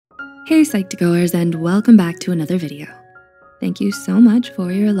Hey Psych2Goers, and welcome back to another video. Thank you so much for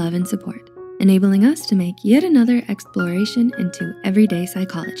your love and support, enabling us to make yet another exploration into everyday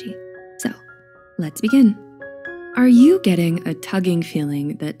psychology. So let's begin. Are you getting a tugging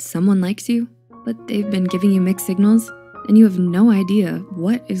feeling that someone likes you, but they've been giving you mixed signals and you have no idea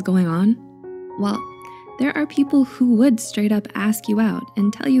what is going on? Well, there are people who would straight up ask you out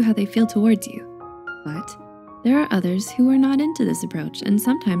and tell you how they feel towards you, but there are others who are not into this approach, and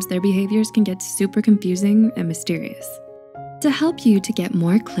sometimes their behaviors can get super confusing and mysterious. To help you to get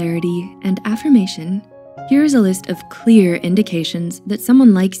more clarity and affirmation, here's a list of clear indications that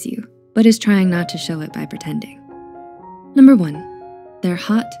someone likes you, but is trying not to show it by pretending. Number 1, they're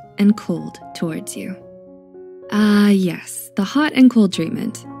hot and cold towards you. Yes, the hot and cold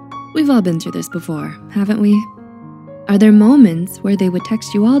treatment. We've all been through this before, haven't we? Are there moments where they would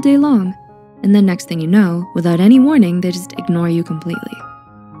text you all day long, and then next thing you know, without any warning, they just ignore you completely?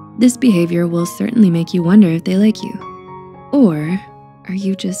 This behavior will certainly make you wonder if they like you. Or are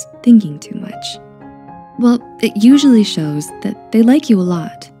you just thinking too much? Well, it usually shows that they like you a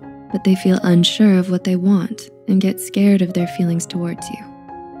lot, but they feel unsure of what they want and get scared of their feelings towards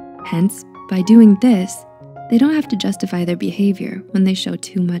you. Hence, by doing this, they don't have to justify their behavior when they show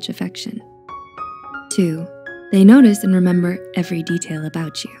too much affection. 2, they notice and remember every detail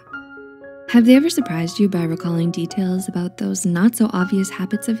about you. Have they ever surprised you by recalling details about those not so obvious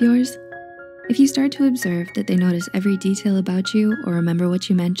habits of yours? If you start to observe that they notice every detail about you or remember what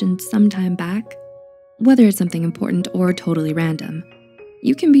you mentioned some time back, whether it's something important or totally random,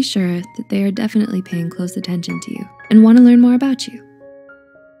 you can be sure that they are definitely paying close attention to you and want to learn more about you.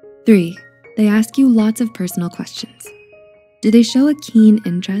 3, they ask you lots of personal questions. Do they show a keen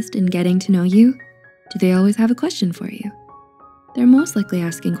interest in getting to know you? Do they always have a question for you? They're most likely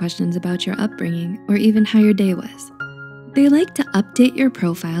asking questions about your upbringing or even how your day was. They like to update your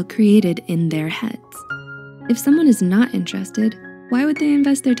profile created in their heads. If someone is not interested, why would they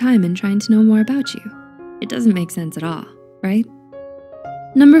invest their time in trying to know more about you? It doesn't make sense at all, right?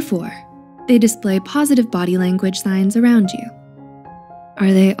 Number 4, they display positive body language signs around you.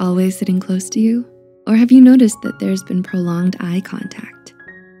 Are they always sitting close to you? Or have you noticed that there's been prolonged eye contact,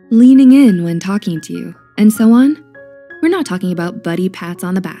 leaning in when talking to you, and so on? We're not talking about buddy pats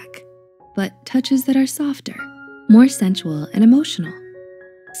on the back, but touches that are softer, more sensual and emotional.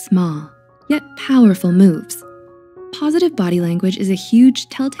 Small, yet powerful moves. Positive body language is a huge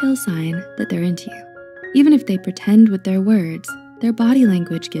telltale sign that they're into you. Even if they pretend with their words, their body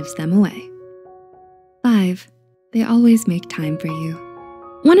language gives them away. 5, they always make time for you.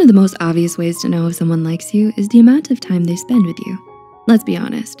 One of the most obvious ways to know if someone likes you is the amount of time they spend with you. Let's be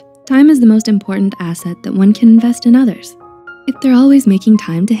honest. Time is the most important asset that one can invest in others. If they're always making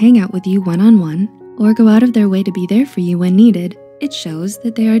time to hang out with you one-on-one or go out of their way to be there for you when needed, it shows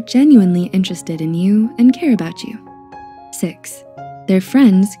that they are genuinely interested in you and care about you. 6, their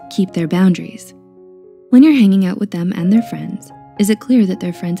friends keep their boundaries. When you're hanging out with them and their friends, is it clear that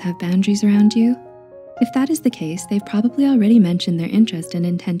their friends have boundaries around you? If that is the case, they've probably already mentioned their interest and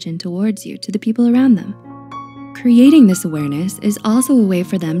intention towards you to the people around them. Creating this awareness is also a way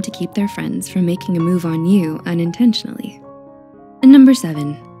for them to keep their friends from making a move on you unintentionally. And number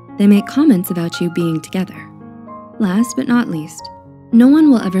 7, they make comments about you being together. Last but not least, no one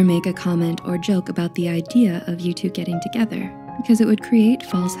will ever make a comment or joke about the idea of you two getting together because it would create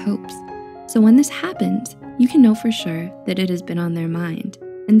false hopes. So when this happens, you can know for sure that it has been on their mind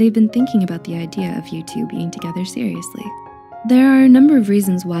and they've been thinking about the idea of you two being together seriously. There are a number of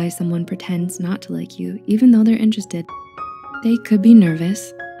reasons why someone pretends not to like you, even though they're interested. They could be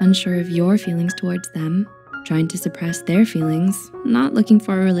nervous, unsure of your feelings towards them, trying to suppress their feelings, not looking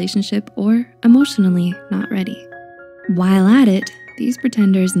for a relationship, or emotionally not ready. While at it, these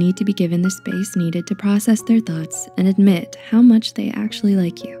pretenders need to be given the space needed to process their thoughts and admit how much they actually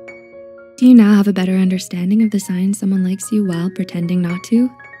like you. Do you now have a better understanding of the signs someone likes you while pretending not to?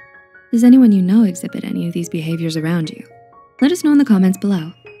 Does anyone you know exhibit any of these behaviors around you? Let us know in the comments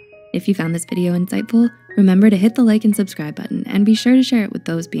below. If you found this video insightful, remember to hit the like and subscribe button and be sure to share it with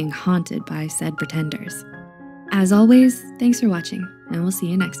those being haunted by said pretenders. As always, thanks for watching, and we'll see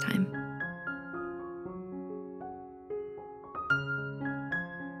you next time.